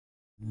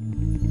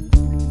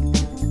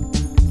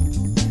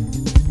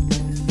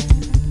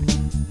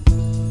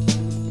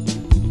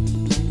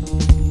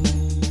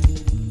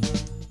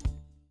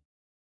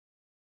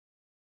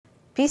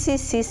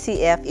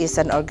PCCCF is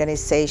an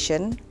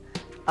organization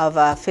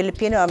of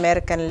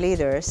Filipino-American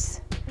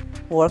leaders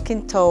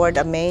working toward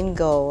a main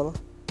goal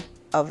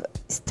of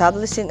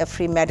establishing a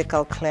free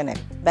medical clinic.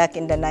 Back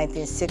in the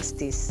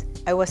 1960s,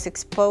 I was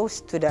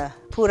exposed to the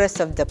poorest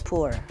of the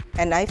poor,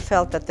 and I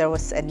felt that there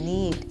was a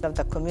need of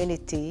the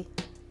community.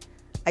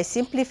 I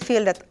simply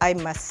feel that I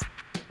must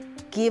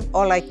give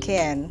all I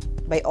can,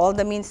 by all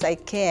the means I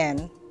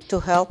can, to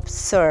help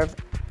serve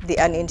the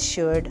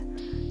uninsured,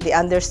 the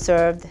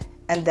underserved,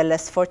 and the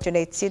less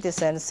fortunate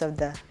citizens of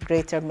the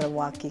greater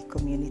Milwaukee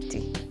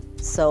community.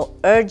 So,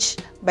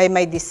 urged by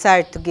my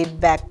desire to give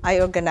back, I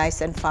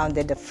organized and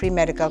founded a free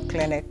medical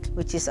clinic,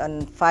 which is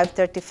on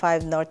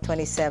 535 North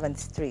 27th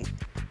Street.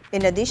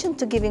 In addition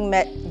to giving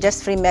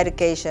just free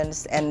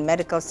medications and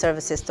medical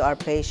services to our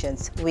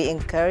patients, we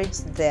encourage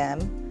them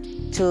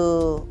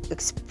to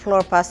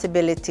explore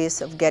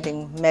possibilities of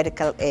getting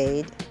medical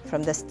aid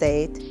from the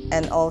state,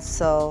 and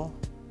also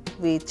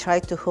we try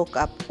to hook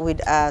up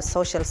with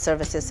social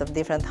services of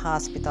different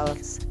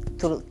hospitals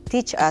to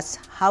teach us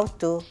how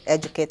to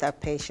educate our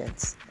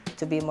patients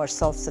to be more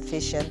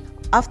self-sufficient.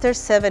 After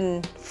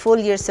 7 full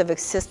years of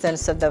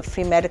existence of the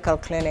free medical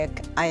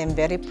clinic, I am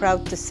very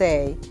proud to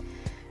say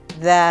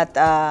that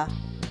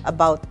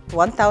about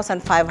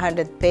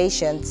 1,500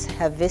 patients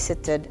have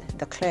visited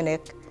the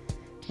clinic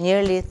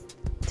nearly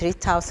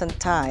 3,000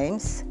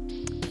 times,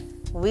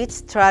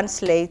 which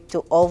translates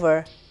to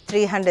over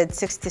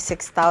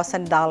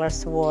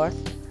 $366,000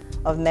 worth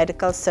of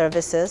medical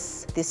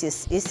services. This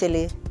is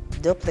easily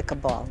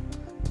duplicable.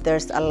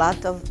 There's a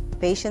lot of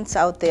patients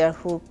out there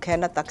who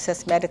cannot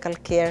access medical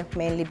care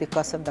mainly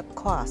because of the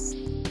cost.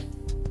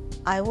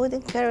 I would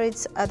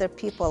encourage other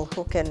people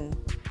who can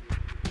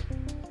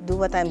do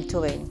what I'm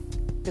doing,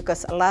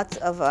 because a lot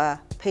of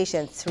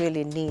patients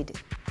really need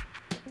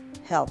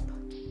help.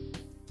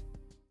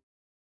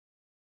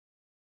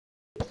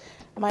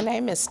 My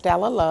name is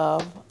Stella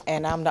Love,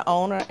 and I'm the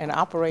owner and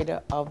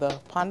operator of the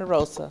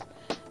Ponderosa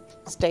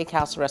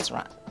Steakhouse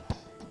Restaurant.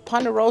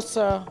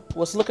 Ponderosa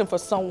was looking for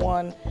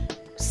someone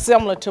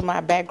similar to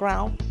my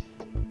background,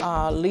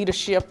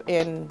 leadership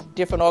in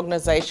different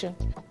organizations,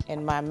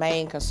 and my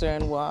main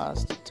concern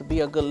was to be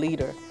a good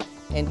leader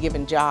and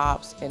giving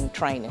jobs and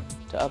training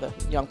to other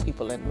young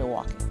people in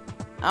Milwaukee.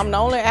 I'm the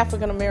only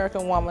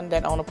African-American woman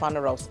that owns a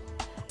Ponderosa.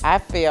 I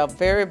feel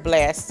very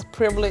blessed,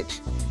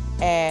 privileged,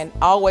 and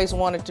always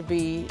wanted to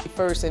be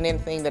first in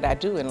anything that I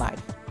do in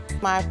life.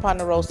 My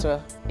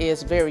Ponderosa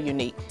is very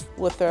unique,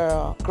 with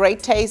a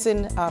great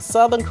tasting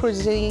Southern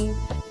cuisine,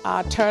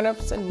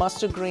 turnips and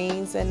mustard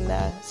greens and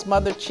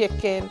smothered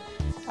chicken,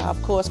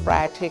 of course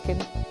fried chicken,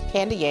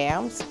 candy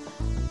yams,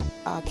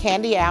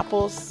 candy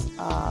apples,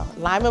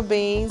 lima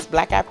beans,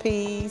 black-eyed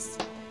peas,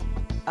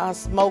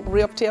 smoked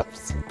rib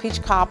tips,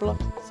 peach cobbler,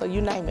 so you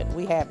name it,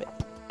 we have it.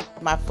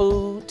 My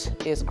food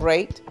is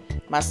great,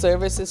 my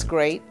service is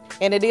great,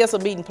 and it is a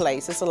meeting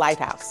place. It's a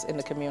lighthouse in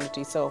the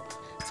community, so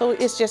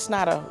it's just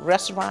not a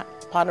restaurant.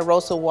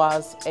 Ponderosa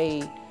was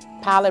a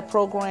pilot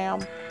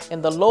program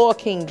in the lower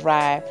King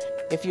Drive.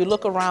 If you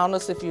look around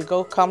us, if you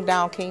come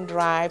down King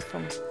Drive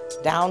from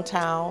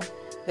downtown,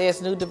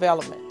 there's new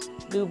development,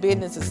 new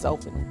businesses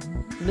opening,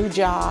 new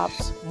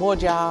jobs, more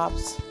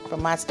jobs.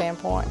 From my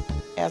standpoint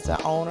as an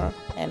owner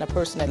and a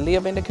person that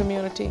lives in the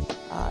community,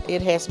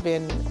 it has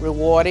been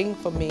rewarding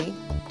for me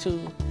to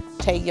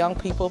take young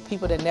people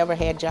that never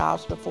had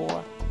jobs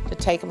before, to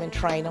take them and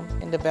train them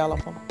and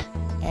develop them.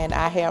 And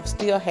I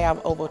still have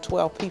over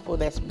 12 people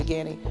that's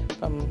beginning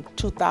from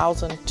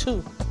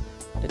 2002,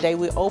 the day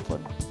we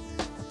opened,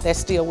 that's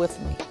still with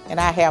me. And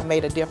I have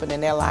made a difference in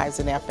their lives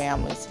and their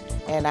families.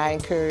 And I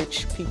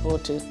encourage people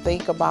to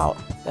think about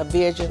their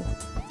vision,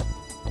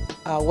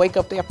 wake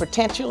up their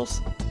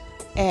potentials,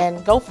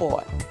 and go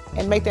for it,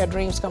 and make their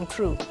dreams come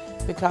true.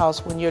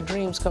 Because when your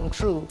dreams come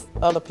true,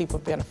 other people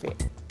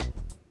benefit.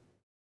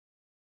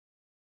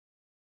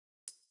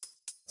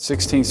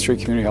 16th Street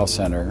Community Health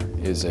Center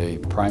is a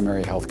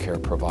primary health care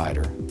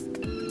provider,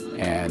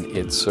 and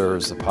it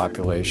serves the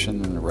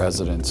population and the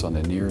residents on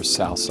the near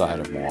south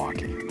side of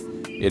Milwaukee.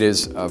 It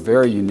is a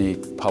very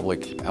unique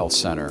public health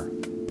center.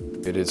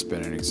 It has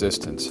been in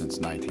existence since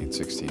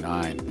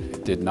 1969.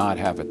 It did not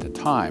have at the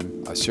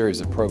time a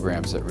series of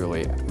programs that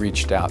really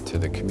reached out to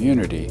the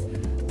community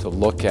to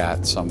look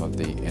at some of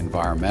the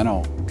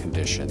environmental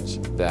conditions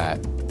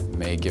that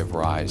may give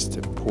rise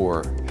to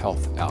poor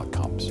health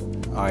outcomes.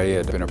 I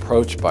had been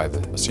approached by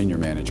the senior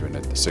management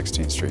at the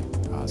 16th Street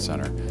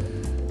Center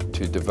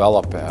to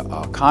develop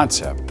a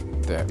concept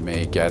that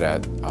may get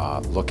at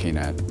looking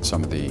at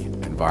some of the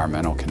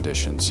environmental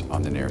conditions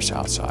on the near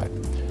south side.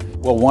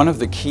 Well, one of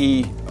the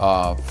key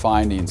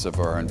findings of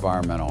our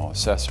environmental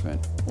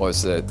assessment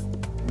was that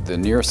the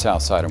near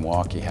south side of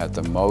Milwaukee had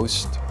the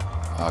most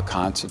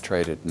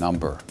concentrated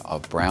number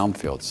of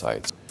brownfield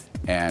sites,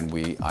 and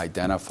we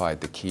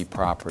identified the key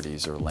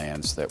properties or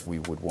lands that we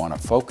would want to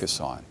focus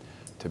on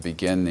to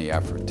begin the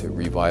effort to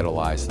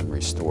revitalize them,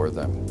 restore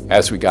them.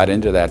 As we got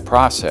into that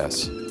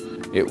process,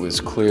 it was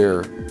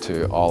clear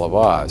to all of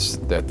us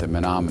that the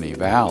Menominee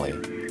Valley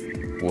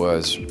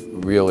was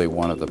really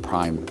one of the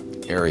prime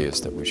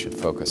areas that we should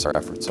focus our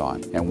efforts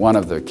on. And one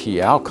of the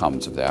key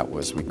outcomes of that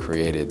was we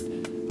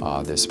created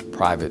this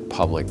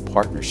private-public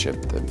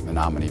partnership, the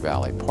Menominee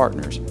Valley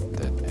Partners,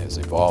 that has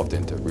evolved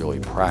into really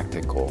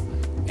practical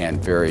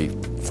and very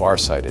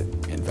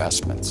far-sighted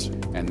investments.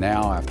 And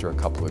now, after a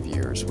couple of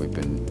years, we've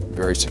been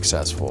very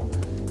successful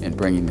in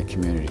bringing the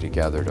community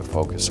together to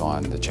focus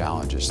on the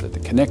challenges that the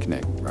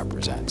Kinnickinnic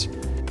represents.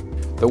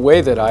 The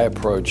way that I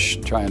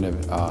approach trying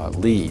to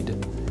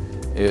lead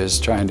is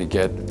trying to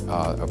get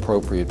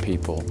appropriate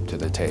people to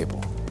the table.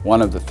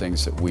 One of the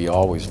things that we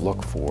always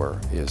look for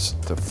is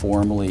to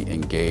formally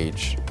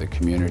engage the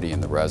community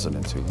and the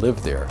residents who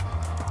live there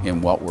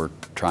in what we're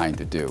trying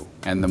to do.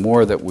 And the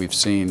more that we've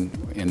seen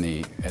in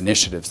the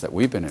initiatives that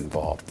we've been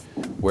involved,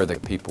 where the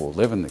people who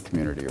live in the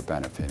community are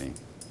benefiting,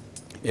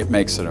 it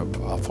makes it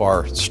a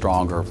far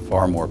stronger,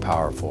 far more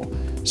powerful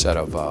set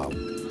of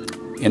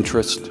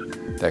interest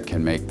that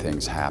can make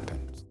things happen.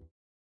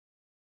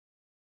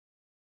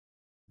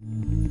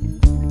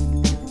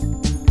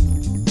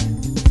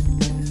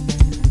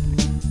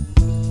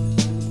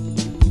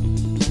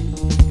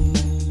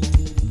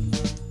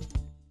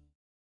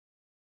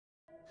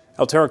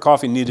 Alterra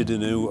Coffee needed a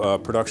new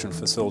production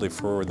facility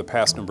for the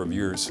past number of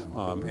years,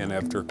 and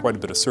after quite a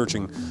bit of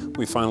searching,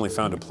 we finally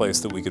found a place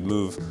that we could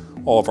move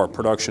all of our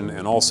production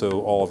and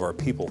also all of our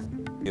people.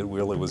 It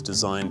really was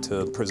designed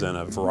to present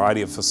a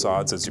variety of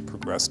facades as you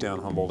progress down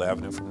Humboldt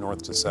Avenue from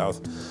north to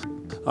south.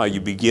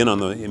 You begin on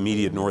the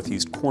immediate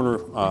northeast corner.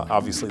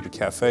 Obviously the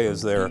cafe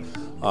is there.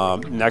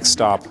 Next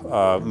stop,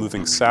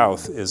 moving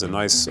south, is a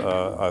nice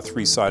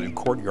three-sided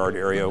courtyard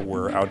area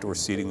where outdoor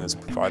seating is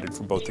provided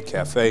for both the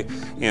cafe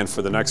and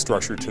for the next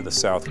structure to the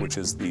south, which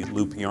is the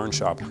Loop Yarn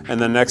Shop. And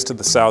then next to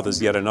the south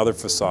is yet another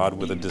facade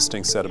with a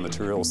distinct set of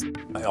materials.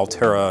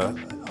 Alterra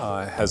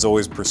has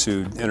always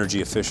pursued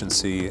energy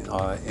efficiency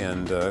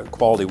and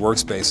quality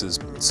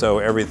workspaces. So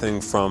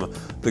everything from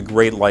the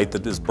great light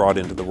that is brought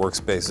into the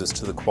workspaces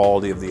to the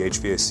quality of the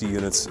HVAC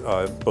units,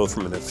 both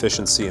from an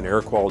efficiency and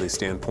air quality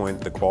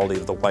standpoint, the quality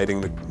of the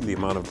lighting, the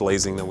amount of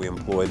glazing that we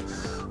employed,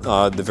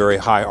 the very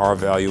high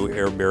R-value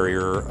air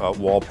barrier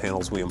wall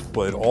panels we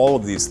employed. All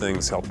of these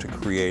things help to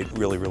create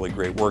really, really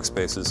great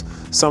workspaces.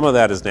 Some of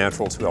that is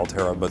natural to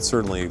Alterra, but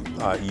certainly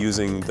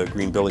using the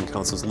Green Building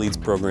Council's LEEDS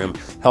program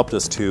helped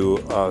us to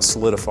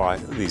solidify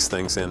these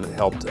things and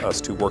helped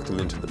us to work them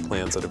into the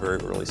plans at a very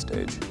early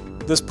stage.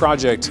 This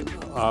project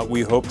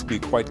we hope to be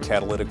quite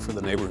catalytic for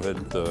the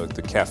neighborhood.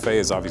 The cafe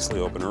is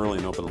obviously open early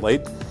and open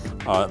late.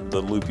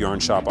 The Loop Yarn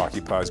Shop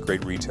occupies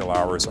great retail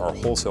hours. Our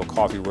wholesale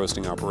coffee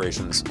roasting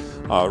operations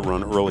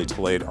run early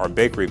to late. Our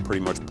bakery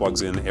pretty much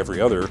plugs in every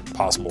other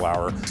possible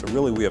hour. So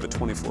really we have a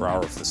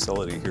 24-hour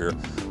facility here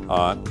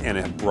and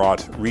have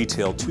brought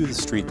retail to the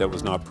street that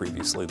was not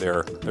previously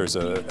there. There's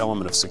an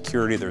element of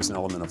security, there's an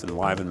element of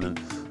enlivenment.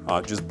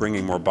 Just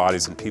bringing more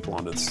bodies and people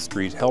onto the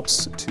street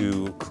helps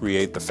to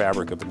create the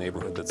fabric of a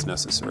neighborhood that's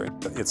necessary.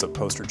 It's a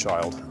poster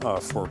child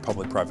for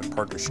public-private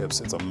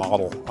partnerships. It's a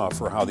model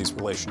for how these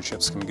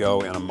relationships can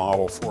go and a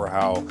model for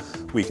how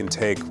we can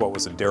take what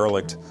was a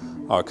derelict,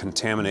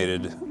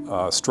 contaminated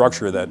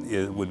structure that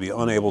would be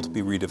unable to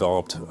be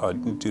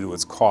redeveloped due to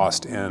its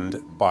cost,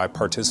 and by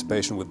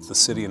participation with the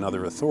city and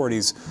other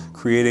authorities,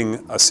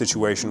 creating a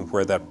situation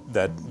where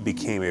that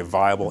became a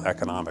viable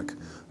economic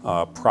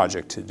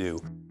project to do.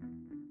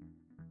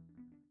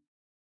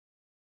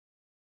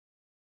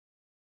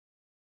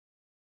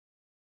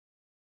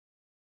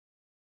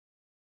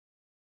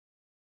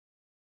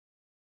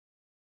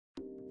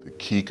 The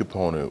key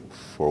component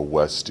for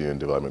West End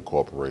Development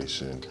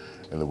Corporation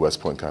and the West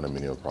Point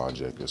Condominium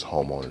Project is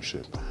home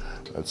ownership.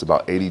 It's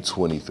about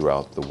 80-20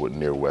 throughout the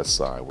near west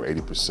side, where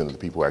 80% of the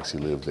people who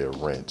actually live there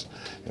rent.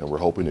 And we're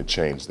hoping to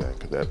change that,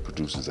 because that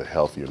produces a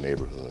healthier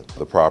neighborhood.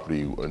 The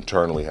property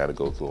internally had to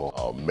go through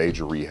a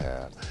major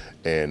rehab,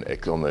 and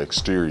on the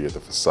exterior, the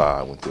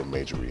facade went through a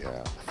major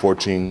rehab.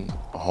 14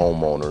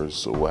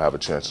 homeowners will have a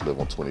chance to live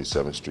on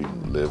 27th Street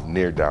and live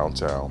near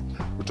downtown.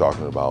 We're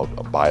talking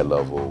about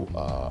bi-level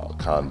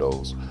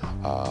condos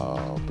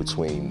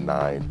between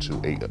 9 to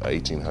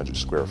 1,800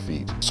 square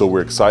feet. So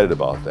we're excited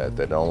about that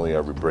not only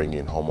are we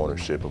bringing home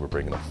ownership, but we're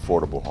bringing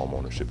affordable home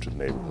ownership to the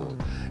neighborhood.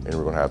 And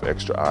we're going to have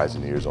extra eyes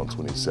and ears on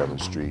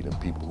 27th Street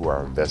and people who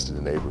are invested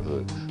in the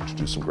neighborhood to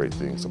do some great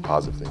things, some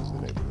positive things in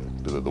the neighborhood.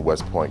 The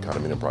West Point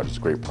Condominium Project is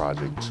a great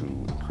project to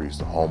increase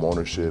the home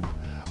ownership,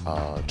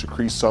 to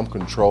create some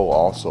control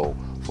also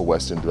for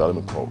West End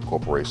Development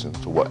Corporation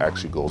to what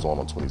actually goes on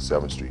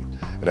 27th Street.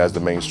 And as the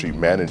Main Street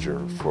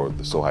manager for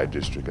the Sohai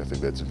District, I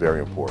think that's very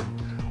important.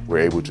 We're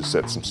able to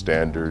set some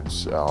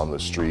standards on the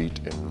street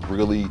and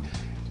really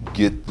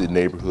get the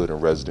neighborhood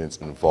and residents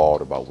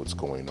involved about what's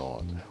going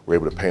on. We're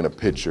able to paint a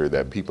picture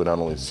that people not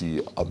only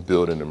see a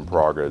building in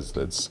progress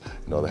that's,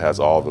 that has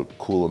all the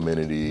cool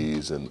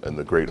amenities and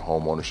the great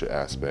home ownership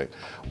aspect,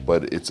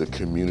 but it's a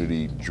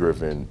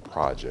community-driven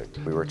project.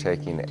 We were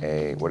taking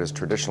what is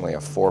traditionally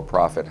a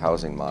for-profit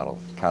housing model,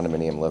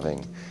 condominium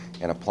living,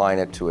 and applying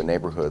it to a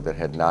neighborhood that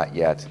had not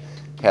yet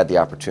had the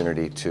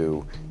opportunity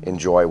to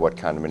enjoy what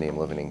condominium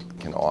living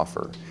can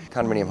offer.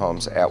 Condominium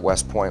homes at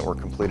West Point were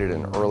completed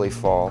in early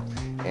fall,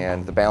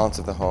 and the balance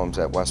of the homes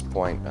at West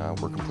Point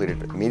were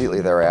completed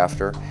immediately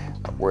thereafter.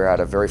 We're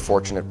at a very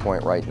fortunate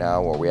point right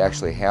now where we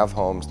actually have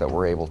homes that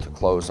we're able to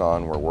close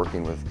on. We're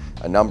working with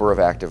a number of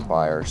active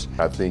buyers.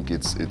 I think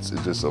it's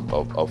just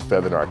a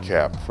feather in our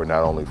cap for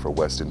not only for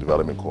West End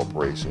Development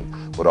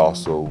Corporation, but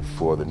also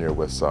for the Near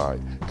West Side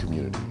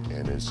community,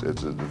 and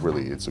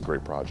it's a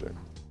great project.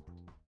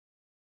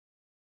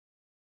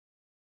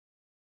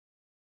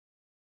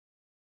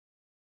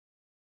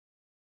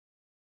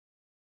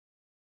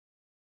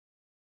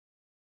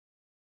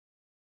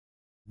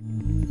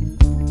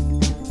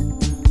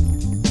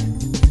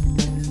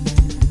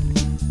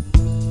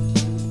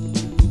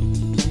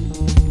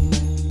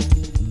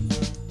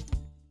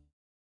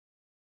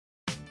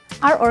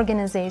 Our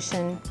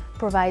organization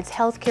provides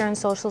health care and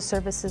social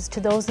services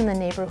to those in the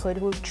neighborhood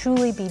who would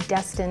truly be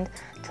destined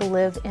to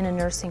live in a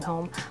nursing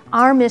home.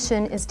 Our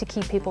mission is to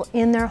keep people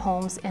in their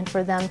homes and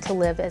for them to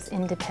live as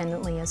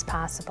independently as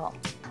possible.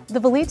 The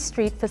Valete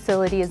Street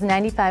facility is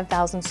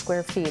 95,000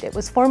 square feet. It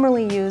was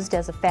formerly used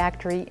as a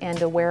factory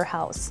and a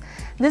warehouse.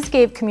 This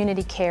gave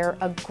community care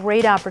a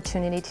great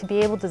opportunity to be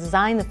able to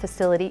design the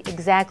facility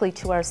exactly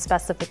to our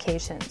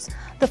specifications.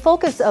 The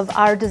focus of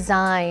our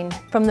design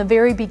from the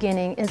very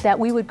beginning is that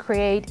we would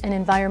create an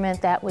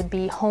environment that would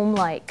be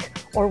home-like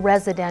or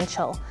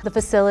residential. The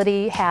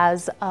facility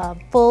has a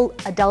full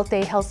adult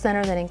day health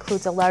center that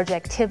includes a large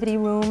activity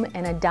room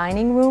and a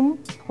dining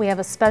room. We have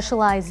a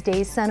specialized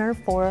day center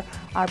for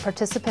our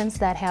participants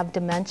that have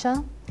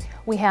dementia.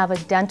 We have a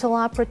dental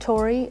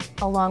operatory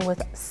along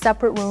with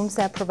separate rooms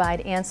that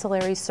provide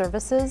ancillary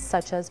services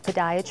such as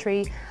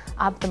podiatry,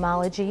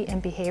 ophthalmology,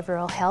 and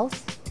behavioral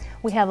health.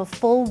 We have a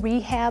full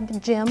rehab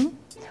gym.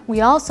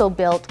 We also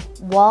built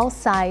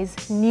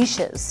wall-size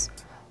niches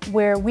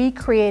where we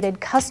created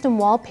custom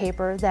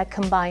wallpaper that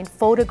combined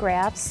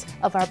photographs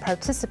of our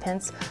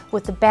participants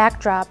with the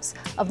backdrops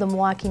of the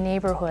Milwaukee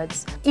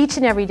neighborhoods. Each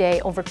and every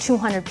day, over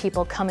 200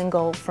 people come and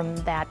go from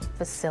that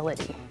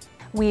facility.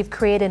 We've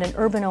created an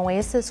urban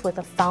oasis with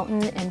a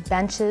fountain and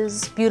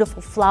benches,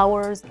 beautiful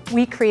flowers.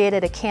 We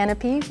created a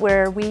canopy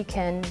where we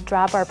can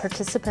drop our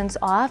participants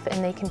off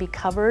and they can be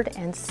covered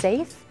and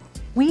safe.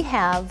 We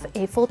have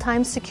a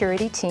full-time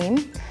security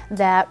team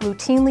that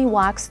routinely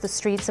walks the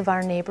streets of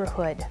our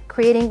neighborhood,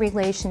 creating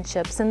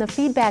relationships, and the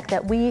feedback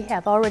that we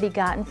have already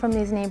gotten from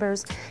these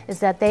neighbors is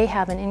that they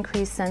have an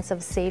increased sense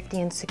of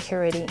safety and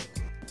security.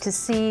 To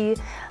see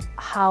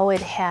how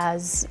it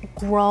has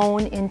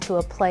grown into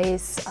a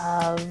place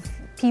of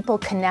people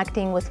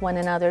connecting with one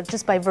another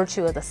just by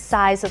virtue of the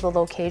size of the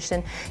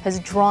location has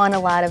drawn a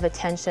lot of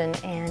attention,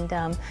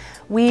 and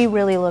we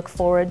really look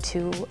forward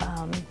to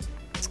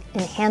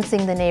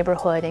enhancing the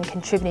neighborhood and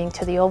contributing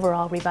to the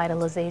overall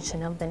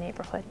revitalization of the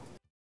neighborhood.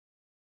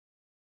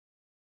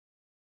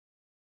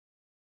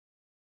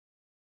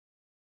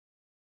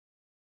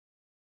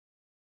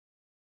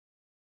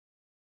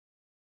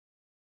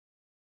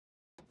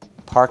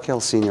 Park Hill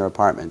Senior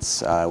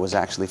Apartments was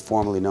actually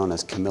formerly known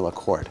as Camilla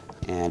Court,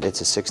 and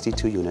it's a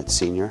 62-unit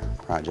senior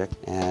project,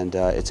 and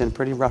it's in a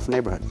pretty rough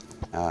neighborhood.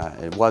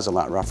 It was a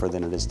lot rougher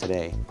than it is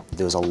today.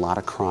 There was a lot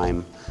of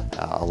crime,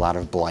 a lot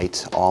of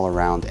blight all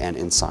around and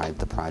inside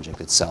the project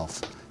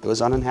itself. It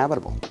was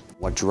uninhabitable.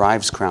 What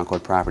drives Crown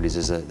Court Properties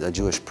is a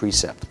Jewish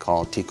precept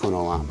called Tikkun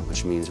Olam,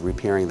 which means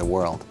repairing the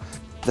world.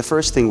 The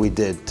first thing we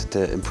did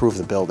to improve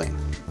the building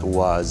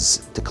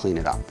was to clean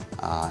it up.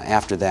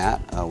 After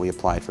that, we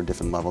applied for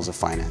different levels of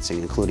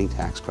financing, including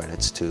tax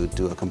credits, to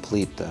do a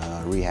complete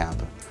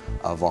rehab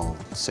of all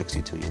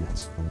 62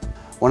 units.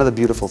 One of the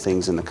beautiful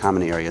things in the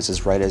common areas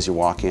is right as you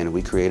walk in,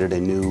 we created a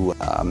new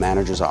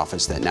manager's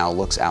office that now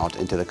looks out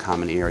into the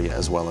common area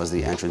as well as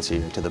the entrance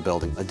area to the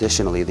building.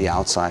 Additionally, the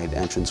outside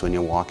entrance when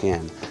you walk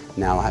in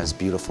now has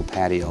beautiful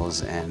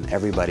patios, and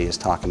everybody is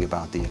talking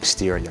about the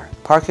exterior.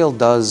 Park Hill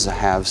does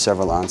have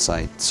several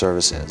on-site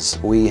services.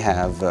 We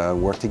have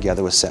worked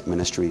together with SET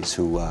Ministries,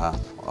 who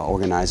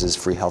organizes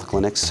free health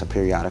clinics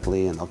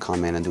periodically, and they'll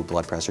come in and do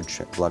blood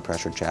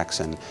pressure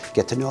checks and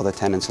get to know the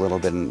tenants a little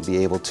bit and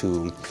be able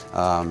to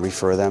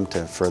refer them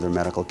to further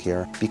medical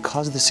care.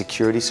 Because the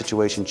security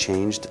situation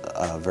changed,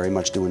 very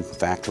much due in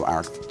fact to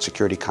our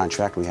security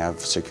contract, we have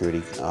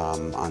security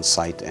on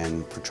site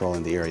and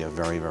patrolling the area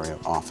very, very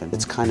often.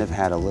 It's kind of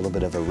had a little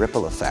bit of a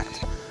ripple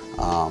effect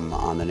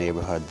on the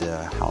neighborhood.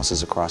 The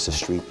houses across the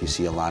street, you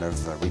see a lot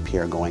of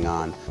repair going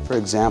on. For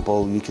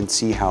example, you can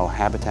see how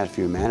Habitat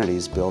for Humanity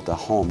has built a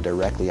home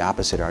directly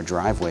opposite our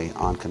driveway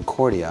on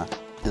Concordia.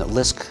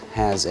 LISC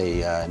has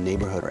a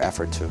neighborhood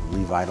effort to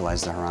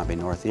revitalize the Harambee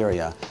North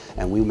area,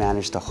 and we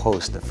managed to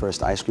host the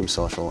first ice cream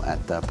social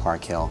at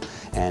Park Hill.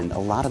 And a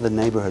lot of the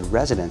neighborhood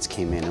residents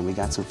came in, and we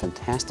got some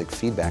fantastic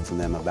feedback from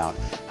them about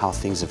how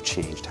things have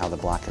changed, how the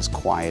block has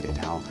quieted,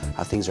 how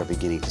things are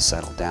beginning to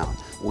settle down.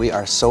 We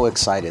are so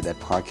excited that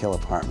Park Hill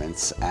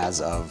Apartments,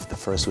 as of the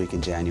first week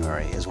in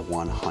January, is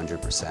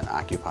 100%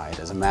 occupied.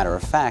 As a matter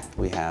of fact,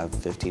 we have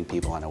 15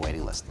 people on a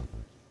waiting list.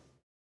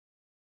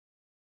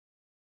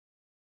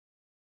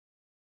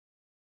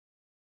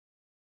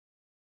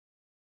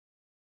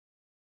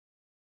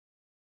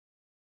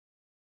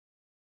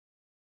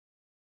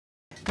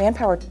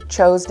 Manpower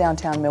chose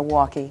downtown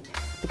Milwaukee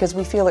because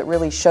we feel it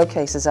really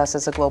showcases us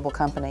as a global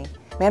company.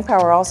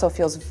 Manpower also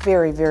feels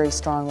very, very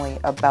strongly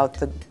about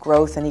the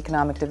growth and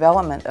economic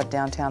development of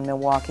downtown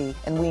Milwaukee,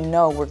 and we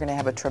know we're going to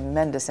have a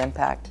tremendous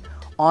impact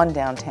on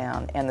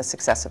downtown and the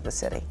success of the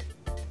city.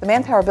 The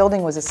Manpower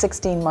building was a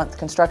 16-month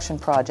construction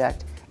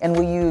project, and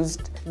we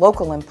used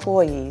local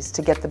employees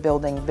to get the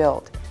building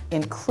built,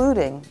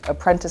 including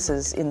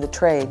apprentices in the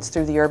trades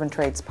through the Urban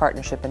Trades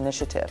Partnership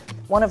Initiative.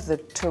 One of the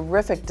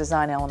terrific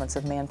design elements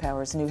of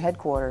Manpower's new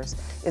headquarters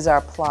is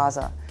our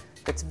plaza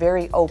that's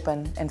very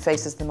open and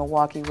faces the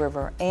Milwaukee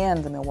River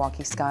and the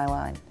Milwaukee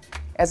skyline.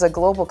 As a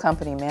global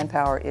company,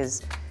 Manpower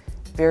is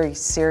very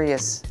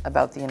serious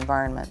about the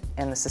environment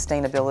and the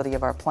sustainability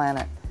of our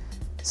planet.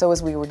 So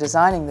as we were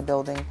designing the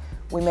building,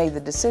 we made the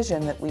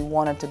decision that we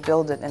wanted to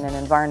build it in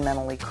an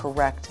environmentally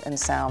correct and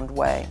sound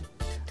way.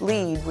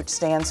 LEED, which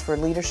stands for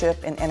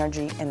Leadership in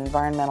Energy and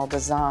Environmental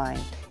Design,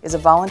 is a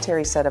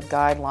voluntary set of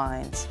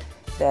guidelines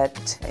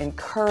that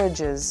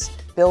encourages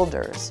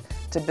builders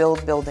to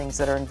build buildings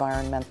that are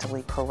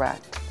environmentally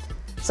correct.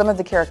 Some of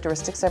the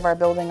characteristics of our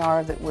building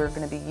are that we're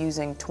going to be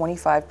using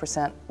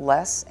 25%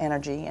 less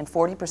energy and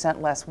 40%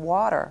 less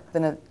water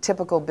than a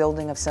typical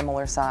building of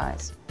similar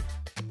size.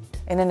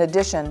 And in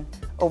addition,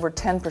 over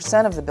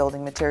 10% of the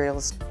building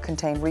materials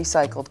contain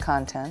recycled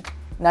content.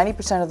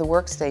 90% of the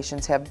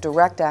workstations have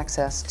direct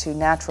access to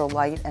natural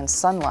light and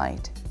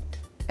sunlight,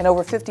 and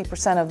over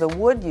 50% of the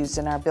wood used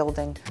in our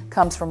building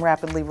comes from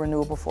rapidly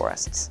renewable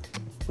forests.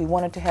 We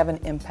wanted to have an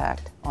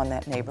impact on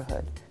that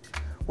neighborhood.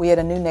 We had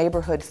a new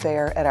neighborhood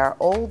fair at our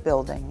old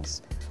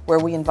buildings where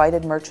we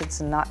invited merchants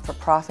and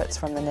not-for-profits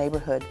from the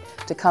neighborhood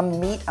to come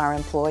meet our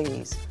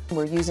employees.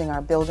 We're using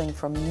our building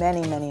for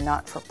many, many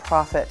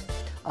not-for-profit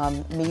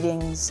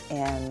meetings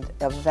and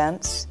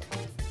events.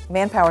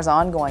 Manpower's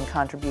ongoing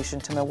contribution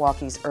to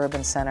Milwaukee's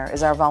Urban Center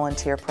is our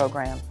volunteer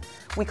program.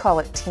 We call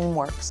it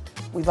Teamworks.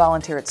 We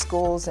volunteer at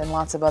schools and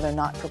lots of other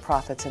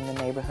not-for-profits in the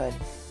neighborhood.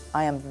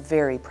 I am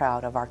very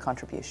proud of our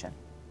contribution.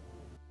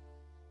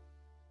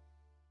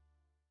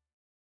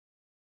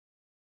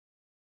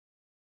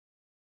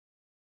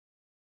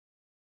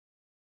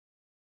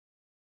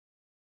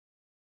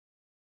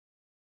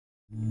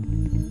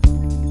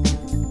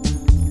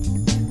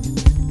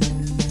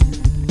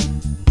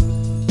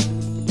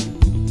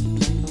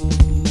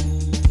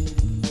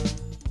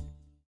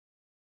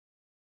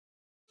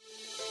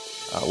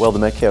 Well, the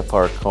Metcalf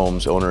Park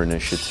Homes Owner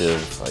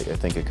Initiative, I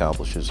think,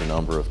 accomplishes a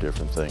number of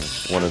different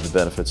things. One of the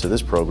benefits of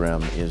this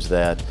program is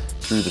that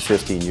through the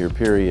 15-year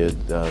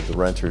period, the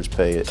renters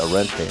pay a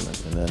rent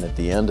payment, and then at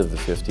the end of the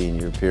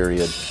 15-year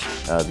period,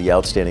 the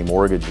outstanding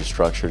mortgage is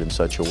structured in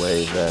such a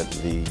way that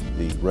the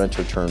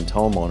renter-turned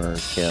homeowner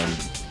can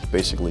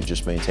basically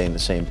just maintain the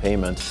same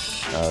payment,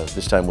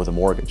 this time with a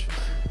mortgage.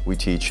 We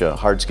teach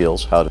hard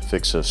skills, how to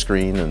fix a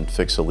screen and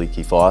fix a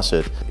leaky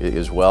faucet,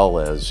 as well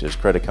as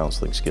credit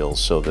counseling skills,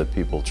 so that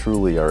people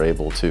truly are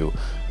able to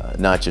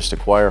not just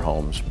acquire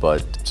homes,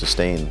 but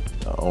sustain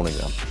owning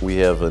them. We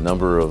have a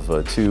number of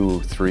 2,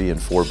 3,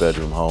 and 4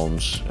 bedroom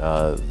homes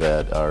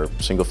that are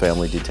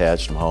single-family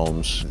detached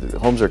homes. The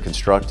homes are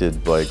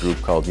constructed by a group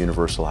called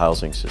Universal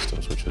Housing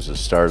Systems, which is a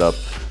startup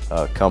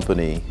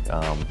company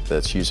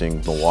that's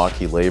using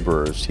Milwaukee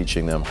laborers,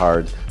 teaching them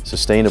hard,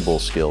 sustainable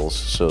skills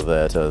so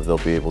that they'll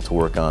be able to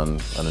work on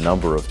a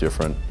number of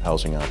different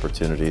housing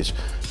opportunities.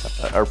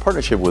 Our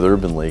partnership with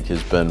Urban League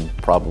has been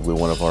probably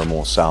one of our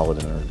most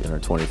solid in our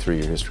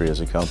 23-year history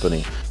as a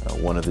company.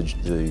 One of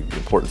the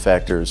important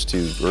factors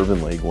to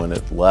Urban League when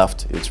it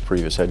left its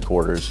previous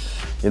headquarters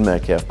in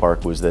Metcalf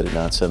Park was that it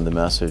not send the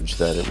message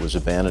that it was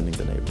abandoning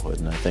the neighborhood,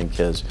 and I think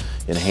has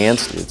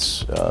enhanced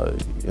its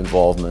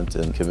involvement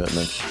and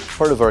commitment.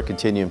 Part of our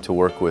continuum to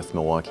work with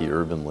Milwaukee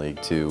Urban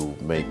League to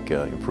make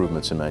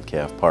improvements in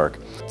Metcalf Park.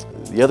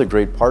 The other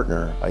great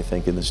partner, I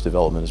think, in this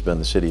development has been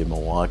the City of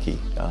Milwaukee.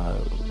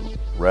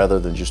 Rather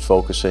than just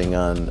focusing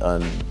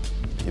on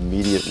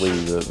immediately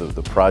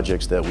the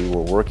projects that we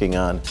were working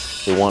on,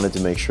 they wanted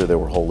to make sure there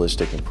were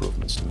holistic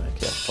improvements to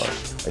Metcalf Park.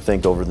 I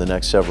think over the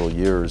next several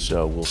years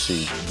we'll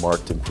see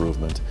marked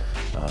improvement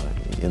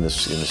in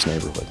this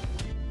neighborhood.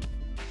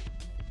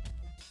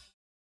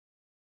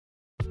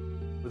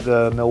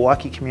 The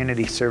Milwaukee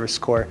Community Service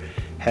Corps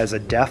has a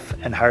deaf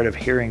and hard of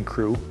hearing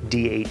crew,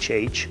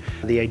 DHH.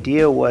 The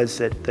idea was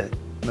that the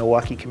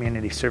Milwaukee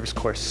Community Service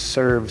Corps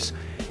serves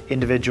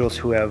individuals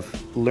who have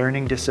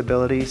learning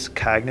disabilities,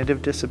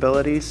 cognitive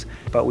disabilities,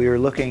 but we were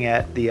looking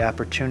at the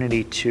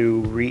opportunity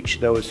to reach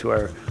those who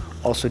are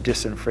also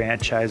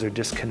disenfranchised or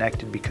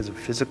disconnected because of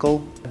physical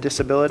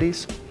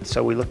disabilities.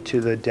 So we look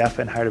to the deaf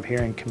and hard of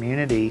hearing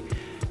community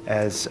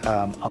as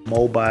a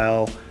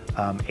mobile,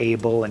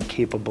 able and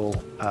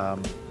capable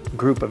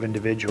group of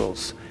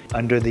individuals,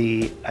 under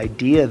the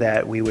idea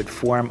that we would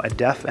form a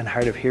deaf and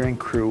hard of hearing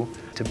crew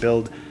to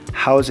build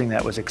housing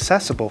that was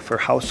accessible for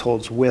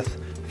households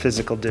with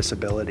physical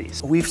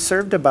disabilities. We've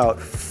served about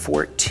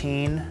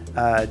 14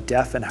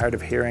 deaf and hard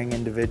of hearing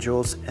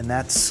individuals, and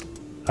that's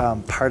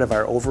part of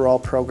our overall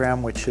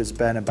program, which has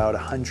been about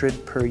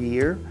 100 per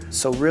year.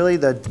 So really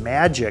the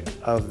magic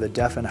of the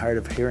deaf and hard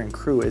of hearing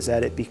crew is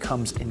that it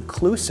becomes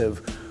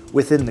inclusive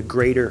within the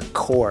greater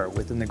core,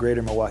 within the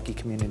greater Milwaukee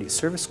Community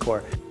Service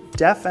Corps.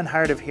 Deaf and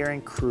hard of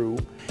hearing crew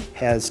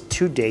has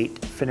to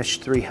date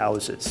finished 3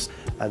 houses.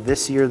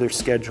 This year they're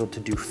scheduled to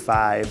do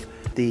 5.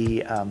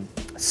 The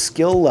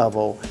skill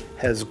level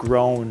has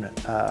grown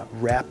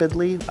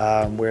rapidly,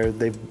 where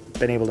they've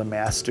been able to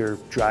master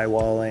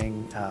drywalling,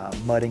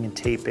 mudding and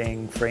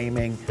taping,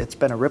 framing. It's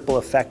been a ripple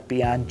effect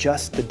beyond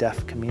just the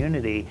deaf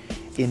community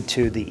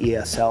into the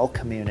ESL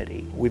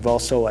community. We've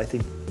also, I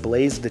think,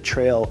 blazed the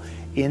trail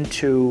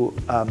into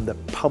the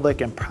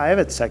public and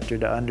private sector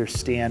to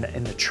understand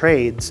in the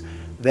trades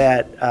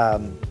that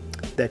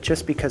that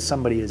just because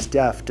somebody is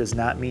deaf does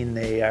not mean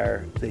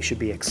they should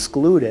be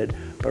excluded,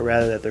 but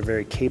rather that they're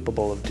very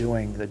capable of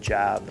doing the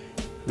job.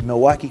 The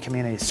Milwaukee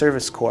Community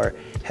Service Corps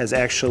has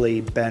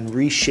actually been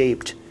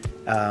reshaped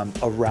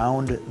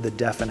around the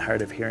deaf and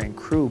hard of hearing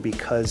crew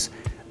because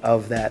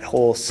of that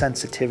whole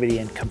sensitivity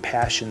and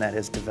compassion that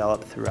has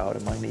developed throughout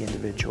among the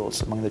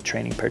individuals, among the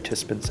training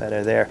participants that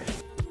are there.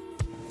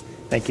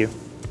 Thank you.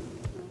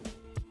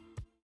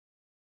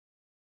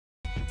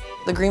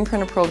 The Green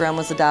Printer program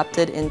was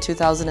adopted in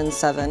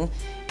 2007,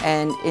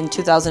 and in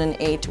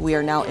 2008 we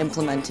are now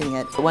implementing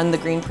it. When the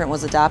Green Print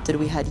was adopted,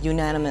 we had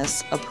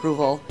unanimous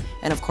approval,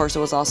 and of course it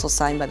was also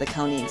signed by the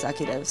county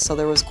executive, so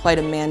there was quite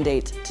a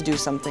mandate to do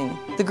something.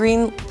 The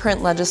Green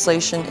Print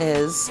legislation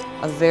is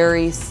a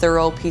very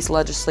thorough piece of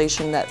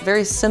legislation that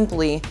very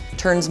simply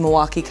turns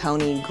Milwaukee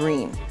County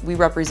green. We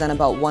represent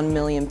about 1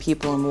 million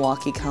people in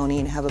Milwaukee County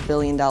and have a $1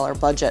 billion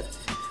budget.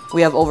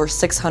 We have over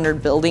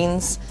 600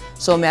 buildings,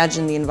 so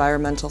imagine the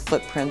environmental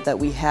footprint that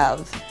we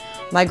have.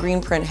 My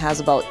Green Print has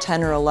about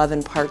 10 or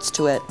 11 parts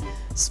to it,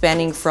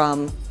 spanning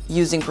from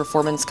using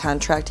performance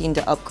contracting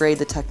to upgrade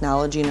the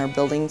technology in our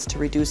buildings to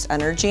reduce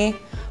energy.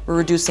 We're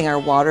reducing our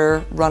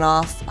water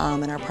runoff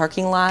in our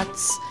parking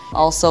lots.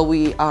 Also,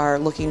 we are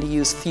looking to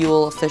use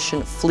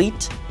fuel-efficient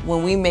fleet.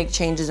 When we make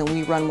changes and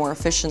we run more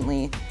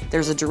efficiently,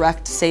 there's a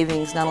direct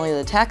savings not only to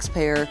the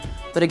taxpayer,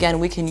 but again,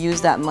 we can use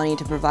that money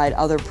to provide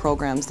other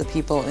programs that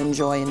people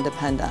enjoy and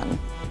depend on.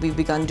 We've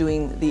begun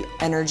doing the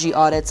energy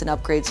audits and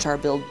upgrades to our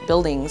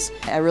buildings.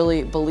 I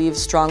really believe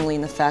strongly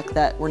in the fact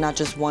that we're not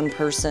just one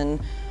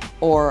person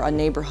or a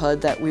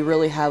neighborhood, that we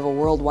really have a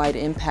worldwide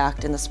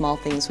impact in the small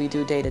things we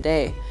do day to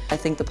day. I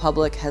think the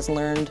public has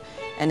learned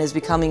and is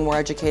becoming more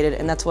educated,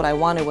 and that's what I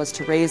wanted, was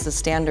to raise the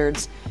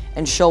standards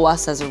and show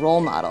us as a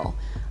role model.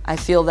 I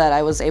feel that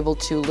I was able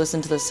to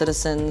listen to the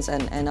citizens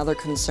and other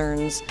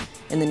concerns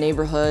in the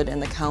neighborhood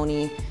and the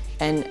county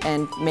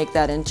and make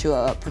that into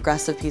a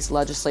progressive piece of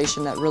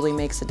legislation that really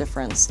makes a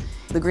difference.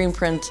 The Green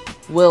Print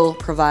will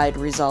provide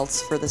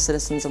results for the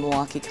citizens of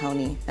Milwaukee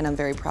County, and I'm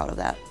very proud of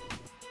that.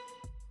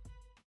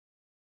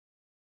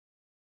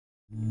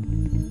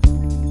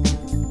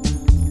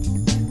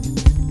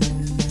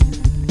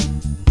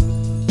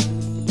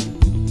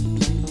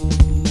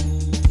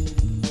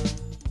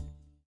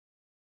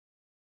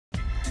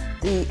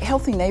 The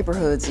Healthy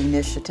Neighborhoods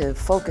initiative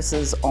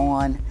focuses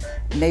on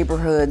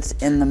neighborhoods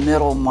in the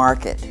middle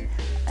market,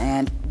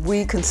 and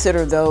we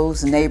consider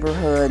those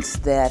neighborhoods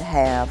that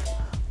have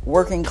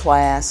working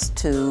class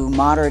to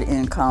moderate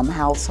income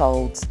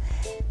households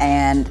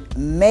and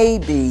may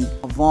be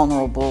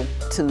vulnerable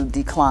to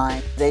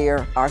decline.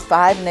 There are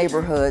 5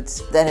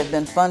 neighborhoods that have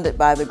been funded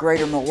by the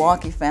Greater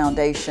Milwaukee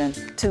Foundation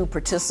to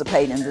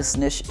participate in this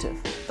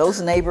initiative.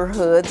 Those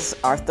neighborhoods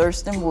are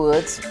Thurston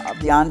Woods,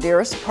 the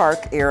Ondaris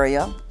Park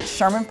area,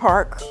 Sherman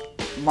Park,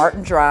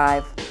 Martin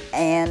Drive,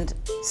 and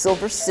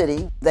Silver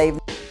City. They've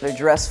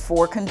addressed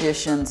 4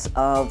 conditions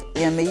of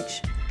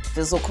image,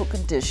 physical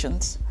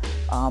conditions,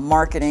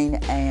 marketing,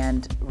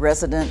 and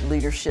resident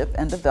leadership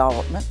and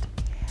development.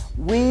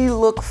 We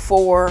look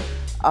for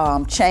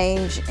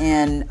change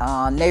in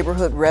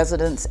neighborhood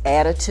residents'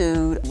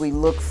 attitude. We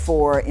look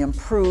for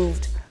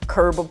improved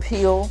curb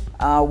appeal.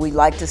 We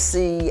like to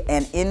see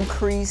an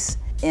increase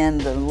in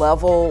the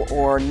level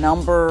or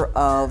number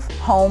of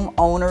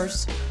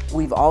homeowners.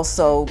 We've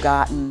also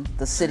gotten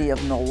the city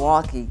of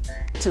Milwaukee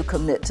to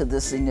commit to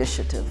this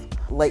initiative.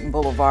 Layton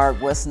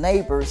Boulevard West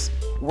Neighbors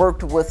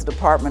worked with the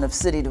Department of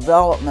City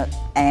Development,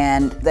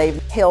 and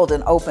they've held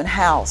an open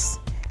house.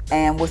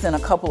 And within a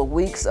couple of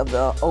weeks of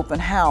the open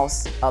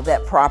house,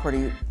 that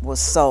property was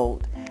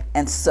sold.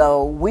 And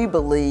so we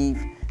believe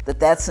that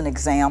that's an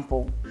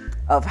example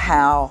of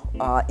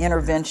how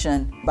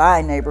intervention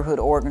by neighborhood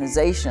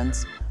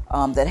organizations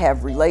that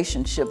have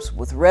relationships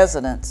with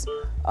residents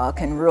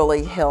can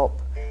really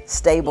help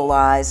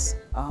stabilize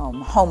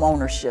home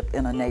ownership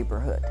in a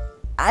neighborhood.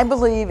 I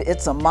believe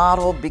it's a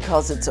model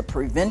because it's a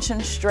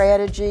prevention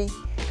strategy,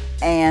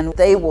 and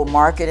they will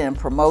market and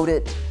promote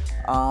it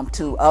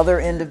to other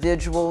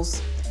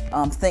individuals,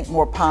 think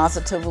more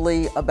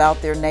positively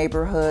about their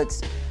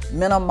neighborhoods,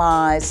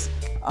 minimize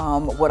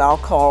what I'll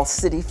call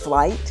city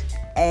flight.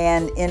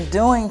 And in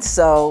doing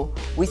so,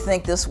 we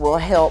think this will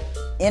help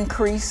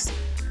increase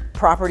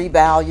property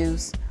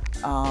values,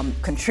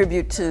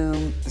 contribute to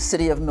the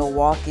city of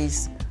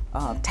Milwaukee's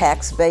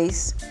tax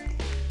base,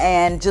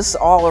 and just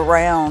all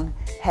around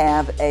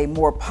have a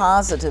more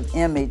positive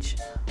image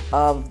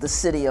of the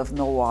city of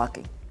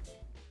Milwaukee.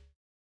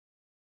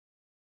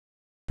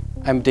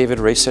 I'm David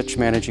Rasich,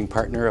 Managing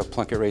Partner of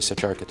Plunkett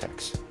Rasich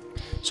Architects.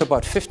 So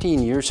about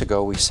 15 years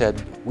ago, we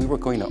said we were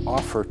going to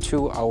offer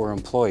to our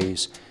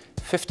employees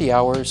 50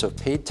 hours of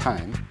paid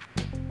time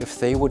if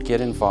they would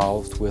get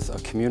involved with a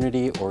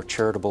community or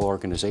charitable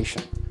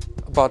organization.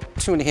 About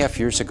 2.5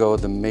 years ago,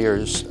 the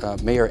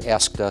mayor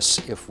asked us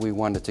if we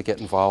wanted to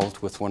get involved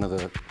with one of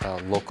the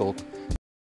local